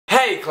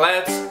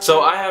Clatts.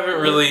 So I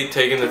haven't really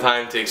taken the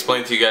time to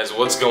explain to you guys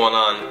what's going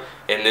on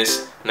in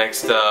this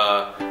next,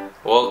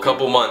 well,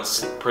 couple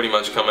months pretty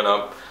much coming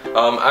up.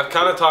 I've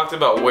kind of talked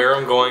about where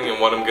I'm going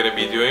and what I'm going to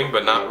be doing,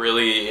 but not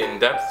really in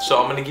depth,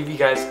 so I'm going to give you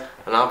guys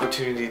an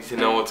opportunity to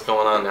know what's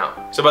going on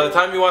now. So by the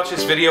time you watch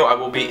this video, I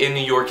will be in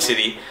New York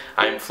City.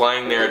 I'm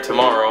flying there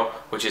tomorrow,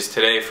 which is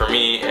today for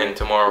me and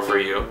tomorrow for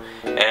you.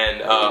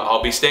 And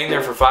I'll be staying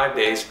there for 5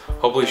 days,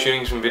 hopefully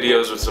shooting some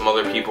videos with some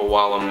other people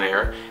while I'm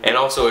there. And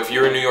also, if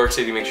you're in New York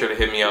City, make sure to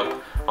hit me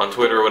up on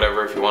Twitter or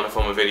whatever. If you want to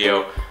film a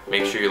video,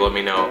 make sure you let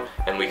me know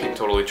and we can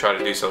totally try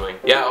to do something.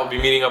 Yeah, I'll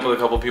be meeting up with a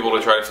couple people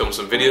to try to film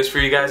some videos for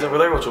you guys over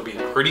there, which will be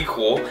pretty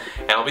cool.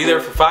 And I'll be there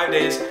for 5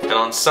 days, and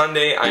on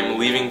Sunday I'm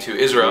leaving to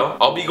Israel.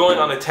 I'll be going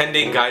on a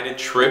 10-day guided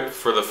trip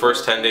for the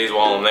first 10 days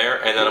while I'm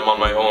there, and then I'm on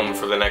my own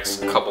for the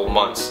next couple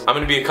months. I'm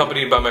going to be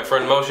accompanied by my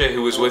friend Moshe,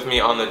 who was with me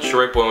on the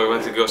trip when we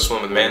went to go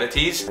swim with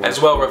manatees.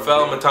 As well,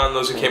 Rafael and Matan,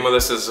 those who came with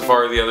us to the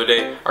safari the other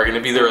day, are going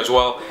to be there as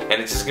well, and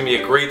it's just going to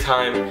be a great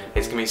time.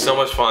 It's going to be so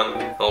much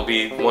fun. It'll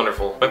be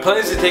wonderful. My plan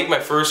is to take my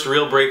first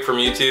real break from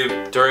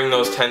YouTube during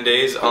those 10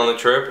 days on the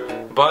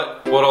trip,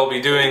 but what I'll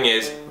be doing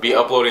is be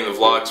uploading the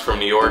vlogs from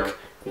New York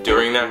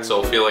during that, so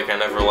it'll feel like I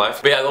never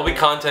left. But yeah, there'll be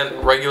content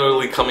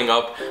regularly coming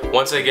up.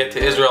 Once I get to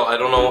Israel, I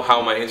don't know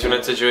how my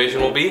internet situation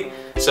will be,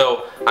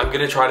 so I'm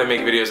gonna try to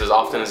make videos as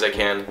often as I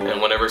can,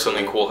 and whenever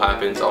something cool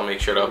happens, I'll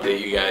make sure to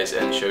update you guys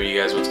and show you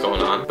guys what's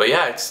going on. But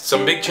yeah,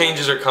 some big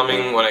changes are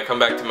coming when I come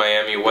back to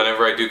Miami,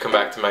 whenever I do come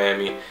back to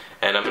Miami.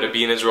 And I'm going to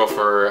be in Israel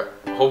for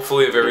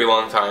hopefully a very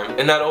long time.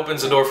 And that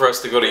opens the door for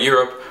us to go to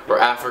Europe or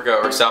Africa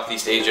or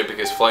Southeast Asia,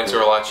 because flights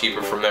are a lot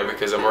cheaper from there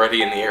because I'm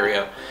already in the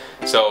area.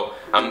 So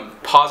I'm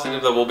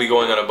positive that we'll be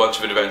going on a bunch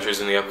of adventures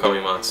in the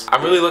upcoming months.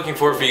 I'm really looking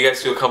forward for you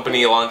guys to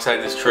accompany alongside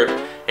this trip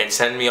and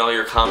send me all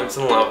your comments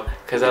and love,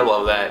 because I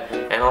love that.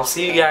 And I'll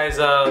see you guys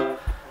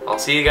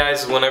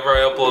whenever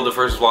I upload the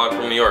first vlog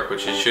from New York,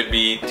 which should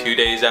be 2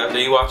 days after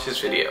you watch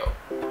this video.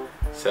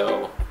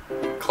 So,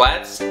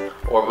 Clatts,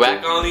 we're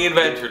back on the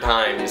adventure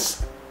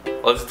times.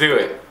 Let's do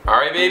it.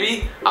 Alright,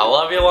 baby? I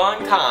love you a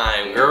long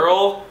time,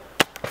 girl.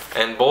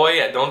 And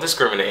boy, I don't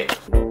discriminate.